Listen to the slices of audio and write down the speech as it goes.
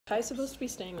Ty's supposed to be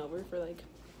staying over for like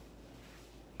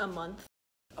a month.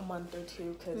 A month or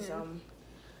two, because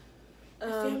my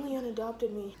family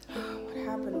unadopted me. What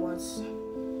happened was,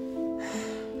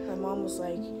 my mom was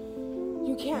like,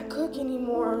 you can't cook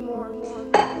anymore,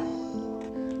 And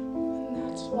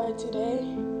that's why today,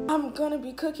 I'm gonna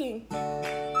be cooking.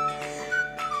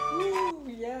 Ooh,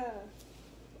 yeah.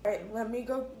 Alright, let me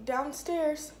go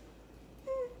downstairs.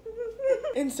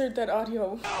 Insert that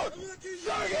audio.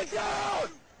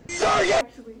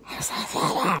 Actually,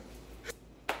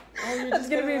 it's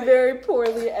gonna be very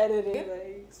poorly edited.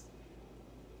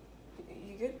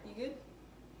 You good? You good?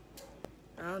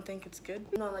 I don't think it's good.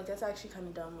 No, like that's actually kind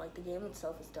of dumb. Like the game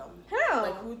itself is dumb. How?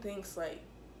 Like who thinks like,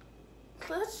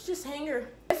 let's just hang her.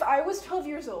 If I was 12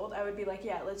 years old, I would be like,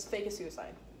 yeah, let's fake a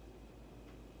suicide.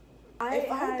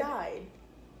 If I died,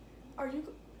 are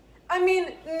you? I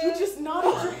mean, you just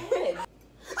nodded your head.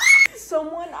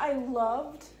 Someone I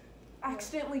loved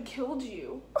accidentally killed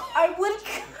you. I would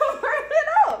cover it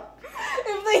up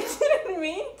if they didn't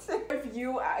mean to. If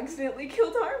you accidentally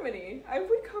killed Harmony, I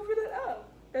would cover that up.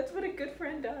 That's what a good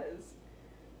friend does.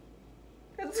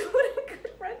 That's what a good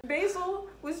friend. Basil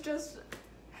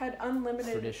had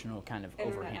unlimited traditional kind of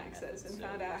internet overhand access and method,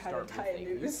 found so out how to start with tie a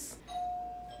fake noose.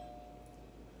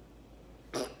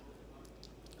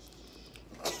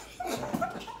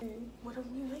 What are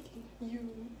we making? You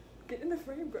get in the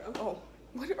frame, bro. Oh,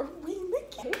 what are we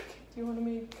making? Cake? Do you want to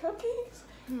make cupcakes?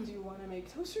 Do you want to make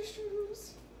toaster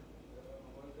strudels?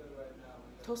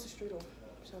 Toaster strudel.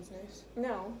 Sounds nice.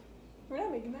 No, we're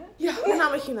not making that. Yeah, we're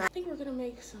not making that. I think we're gonna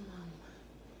make some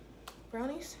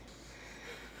brownies.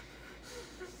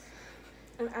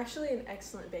 I'm actually an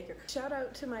excellent baker. Shout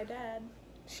out to my dad.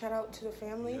 Shout out to the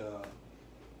family.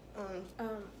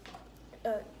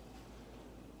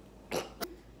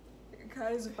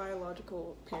 Kai's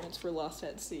biological parents were lost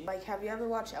at sea. Like, have you ever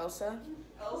watched Elsa?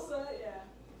 Elsa, yeah.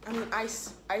 I mean,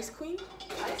 Ice Queen?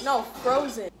 No,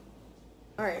 Frozen.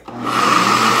 All right.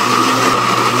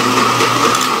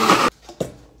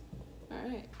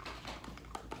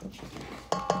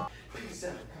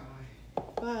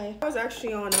 Bye. I was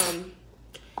actually on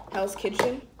Hell's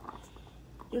Kitchen.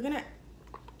 You're gonna.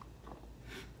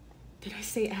 Did I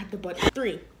say add the button?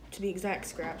 3 to be exact,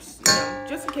 Scraps.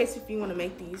 Just in case if you want to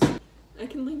make these. I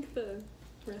can link the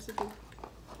recipe.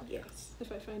 Yes.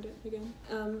 If I find it again.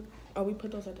 Oh, we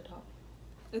put those at the top.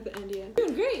 At the end, yeah. You're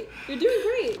doing great. You're doing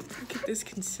great. Look at this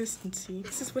consistency.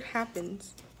 This is what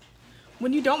happens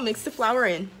when you don't mix the flour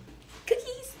in.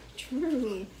 Cookies.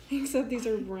 True. Except these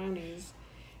are brownies.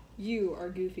 You are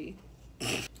goofy.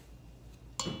 Dude,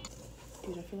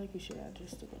 I feel like we should add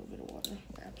just a little bit of water.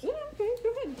 Perhaps. Yeah, okay, go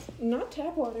ahead. Not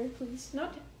tap water, please.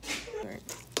 Not Alright.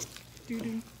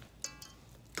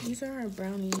 These are our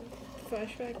brownies.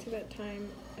 Flashback to that time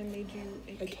I made you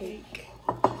a cake.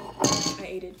 I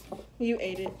ate it. You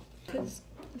ate it. Because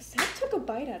Seth took a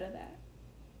bite out of that.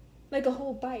 Like a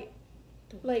whole bite.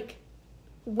 Like,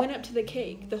 went up to the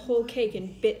cake, the whole cake,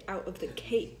 and bit out of the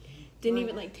cake. Didn't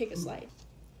even, like, take a slice.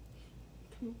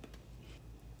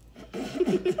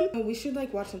 Oh, we should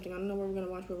like watch something. I don't know what we're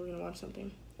gonna watch, but we're gonna watch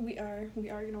something. We are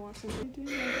gonna watch something.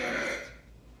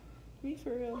 Me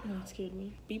for real. Oh, that scared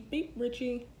me. Beep beep,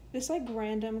 Richie. This like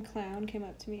random clown came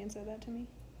up to me and said that to me.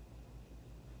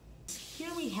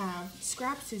 Here we have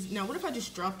Scraps is. Now, what if I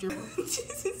just dropped your?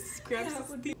 Scraps.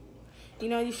 Yeah, you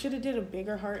know, you should have did a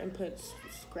bigger heart and put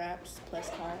Scraps plus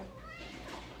Kyle.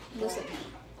 Listen,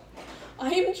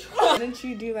 I am trying. Didn't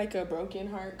you do like a broken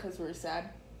heart because we're sad?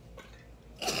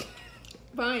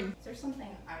 Fine. Is there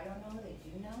something I don't know that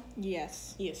you know?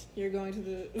 Yes. Yes. You're going to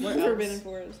the Where Forbidden else?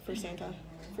 Forest. For Santa.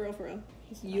 For real.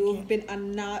 You've been a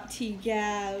naughty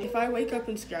gal. If I wake up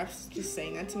and Scraps just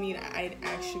saying that to me, I'd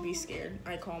actually be scared.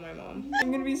 I'd call my mom.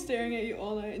 I'm gonna be staring at you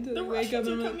all night until The you wake up Russians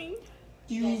and are I'm coming. like,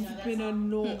 you've been a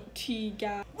naughty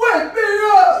gal. Wake me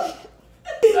up!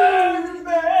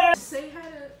 Say hi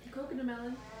to Coconut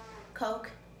Melon.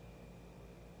 Coke.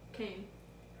 Cane.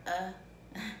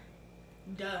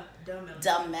 The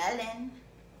melon.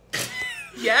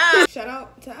 Yeah. Shout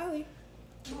out to Ali.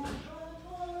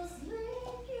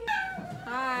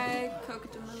 Hi,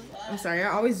 Coconut Melon. I'm sorry, I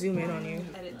always zoom in on you.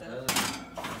 Edit that.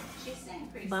 She's saying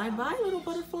pretty Bye bye, little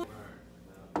butterfly.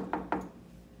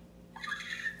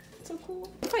 So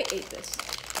cool. If I ate this.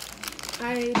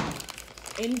 I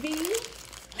envy you.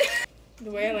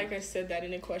 The way I said that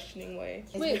in a questioning way.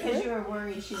 It's Wait, because what? you were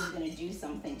worried she was going to do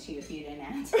something to you if you didn't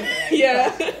answer. Right?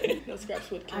 Yeah. No,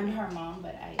 Scraps would kill I'm me. her mom,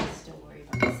 but I still worry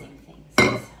about the same things.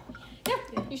 So, Yeah,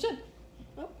 you should.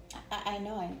 I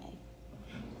know I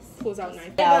Pulls out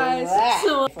knife. Guys,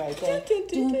 so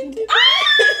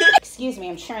Excuse me,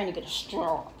 I'm trying to get a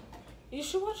straw. You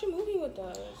should watch a movie with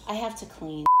us. I have to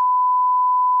clean.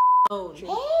 Oh,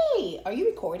 Hey, are you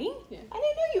recording? Yeah. I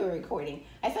didn't know you were recording.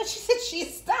 I thought she said she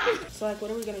stopped. So, like,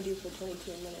 what are we gonna do for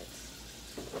 22 minutes?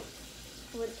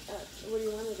 What do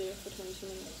you want to do for 22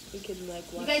 minutes? We could,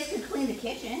 like, You watch. guys could clean the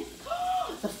kitchen.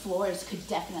 The floors could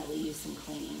definitely use some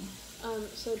cleaning.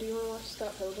 So do you want to watch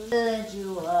Scott Pilgrim? Every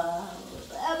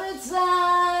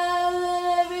time,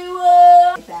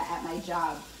 everywhere. Like that at my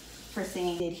job for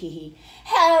saying, did he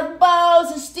have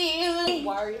balls of steel?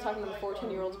 Why are you talking about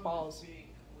 14-year-old's balls?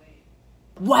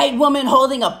 White woman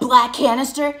holding a black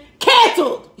canister?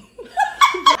 Canceled!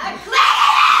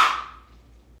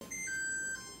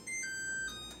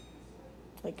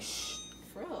 Like, shh.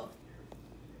 For real.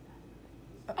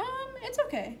 It's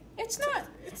okay. It's not.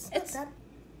 It's that.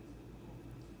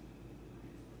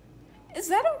 Is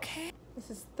that okay? This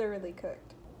is thoroughly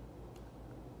cooked.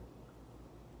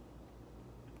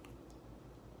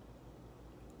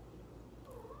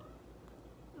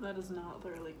 That is not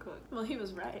thoroughly cooked. Well, he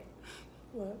was right.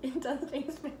 What? It does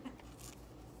taste bad.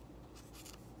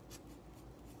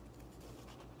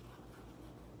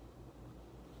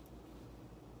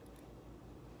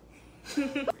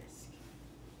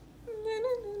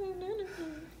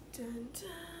 Dun, dun.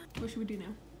 What should we do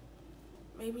now?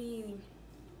 Maybe,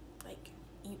 like,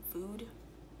 eat food.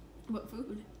 What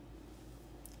food?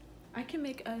 I can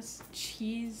make us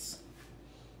cheese.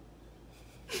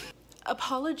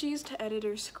 Apologies to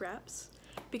editor Scraps,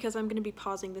 because I'm gonna be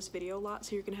pausing this video a lot,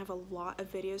 so you're gonna have a lot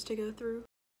of videos to go through.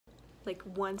 Like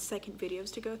 1-second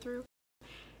videos to go through.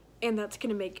 And that's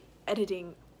gonna make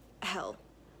editing hell.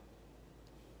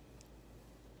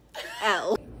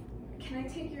 L. Can I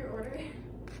take your order?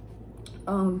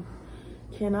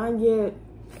 Can I get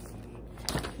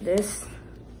this?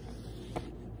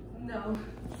 No.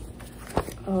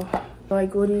 Oh,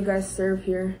 like, what do you guys serve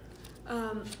here?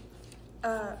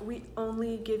 We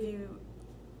only give you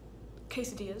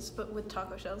quesadillas, but with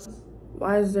taco shells.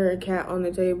 Why is there a cat on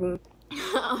the table?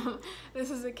 This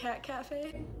is a cat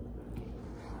cafe.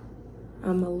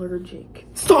 I'm allergic.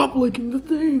 Stop licking the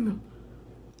thing!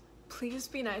 Please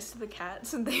be nice to the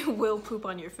cats and they will poop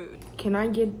on your food. Can I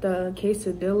get the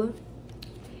quesadilla?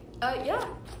 Yeah.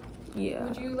 Yeah.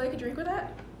 Would you like a drink with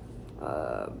that?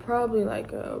 Probably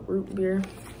like a root beer.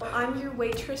 I'm your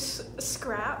waitress,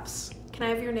 Scraps. Can I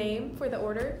have your name for the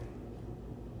order?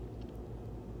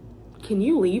 Can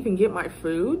you leave and get my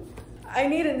food? I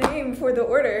need a name for the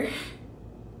order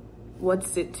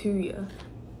What's it to ya?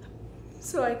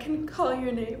 so I can call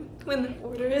your name when the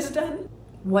order is done.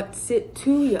 What's it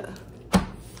to ya?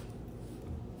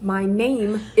 My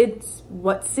name, it's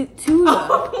what's it to ya?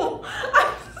 Oh,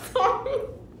 I'm sorry.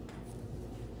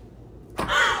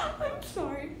 I'm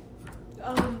sorry.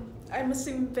 I must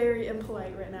seem very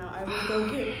impolite right now. I will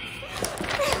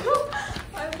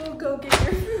go get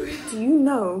your food. Do you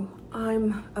know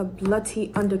I'm a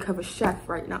bloody undercover chef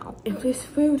right now? If this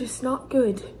food is not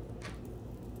good,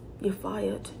 you're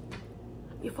fired.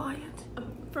 You're fired.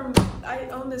 I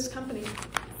own this company.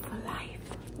 For life.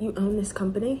 You own this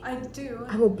company? I do.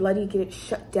 I will bloody get it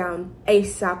shut down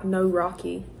ASAP, no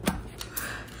Rocky.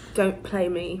 Don't play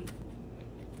me.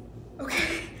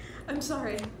 Okay, I'm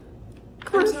sorry.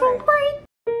 Commercial break.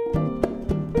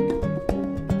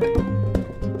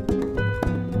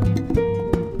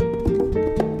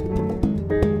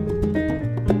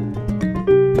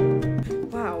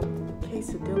 Wow,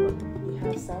 quesadilla. We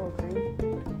have sour cream.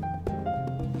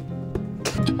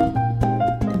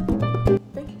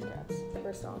 Thank you, Scraps.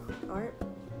 First off, alright.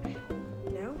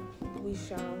 Now we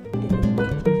shall get into the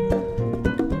kitchen.